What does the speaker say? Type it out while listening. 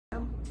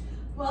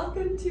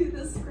Welcome to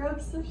the Scrub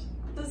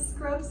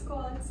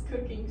Squad's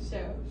cooking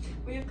show.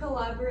 We've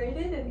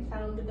collaborated and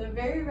found the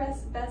very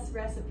best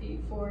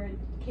recipe for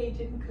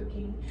Cajun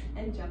cooking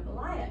and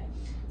jambalaya.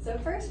 So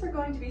first we're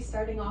going to be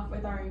starting off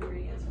with our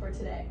ingredients for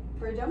today.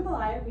 For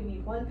jambalaya, we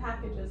need 1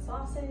 package of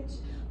sausage,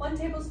 1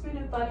 tablespoon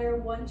of butter,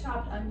 1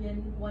 chopped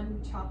onion,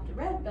 1 chopped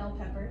red bell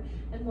pepper,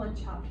 and 1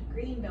 chopped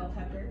green bell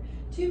pepper,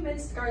 2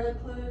 minced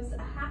garlic cloves,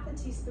 a half a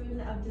teaspoon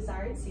of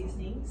desired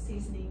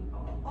seasoning,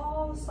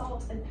 all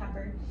salt and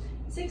pepper,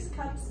 6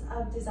 cups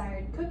of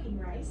desired cooking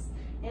rice,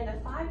 and a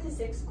 5 to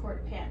 6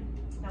 quart pan.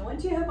 Now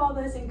once you have all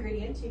those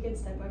ingredients, you can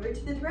step over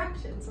to the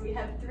directions. So we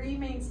have 3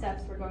 main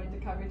steps we're going to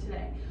cover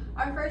today.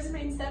 Our first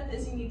main step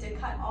is you need to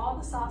cut all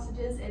the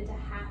sausages into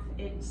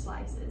 1/2-inch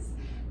slices.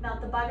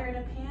 Melt the butter in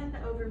a pan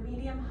over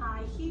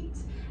medium-high heat.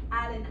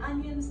 Add in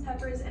onions,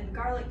 peppers, and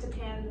garlic to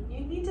pan.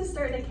 You need to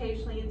stir it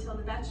occasionally until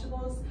the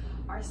vegetables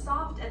are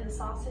soft and the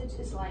sausage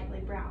is lightly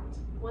browned.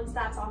 Once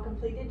that's all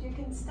completed, you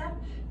can step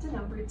to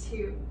number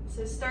 2.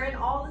 So stir in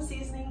all the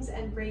seasonings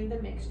and bring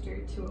the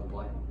mixture to a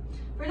boil.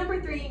 For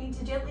number 3, you need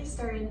to gently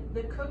stir in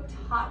the cooked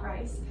hot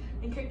rice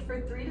and cook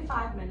for 3 to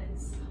 5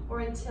 minutes or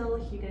until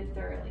heated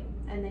thoroughly.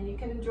 And then you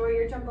can enjoy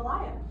your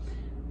jambalaya.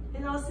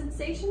 And now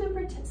sensation and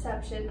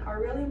perception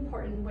are really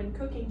important when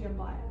cooking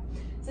jambalaya.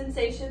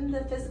 Sensation,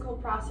 the physical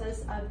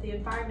process of the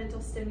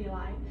environmental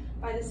stimuli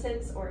by the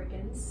sense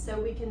organs, so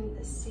we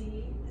can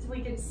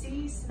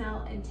see,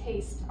 smell, and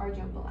taste our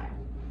jambalaya.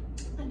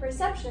 And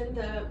perception,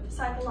 the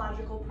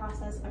psychological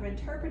process of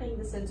interpreting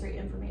the sensory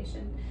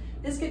information.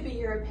 This could be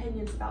your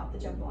opinions about the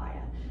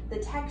jambalaya, the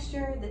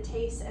texture, the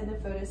taste, and the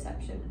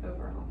photoception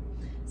overall.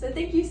 So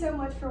thank you so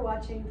much for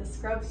watching the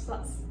Scrub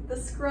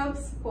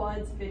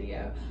Squad's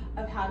video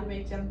of how to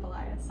make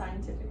jambalaya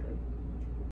scientifically.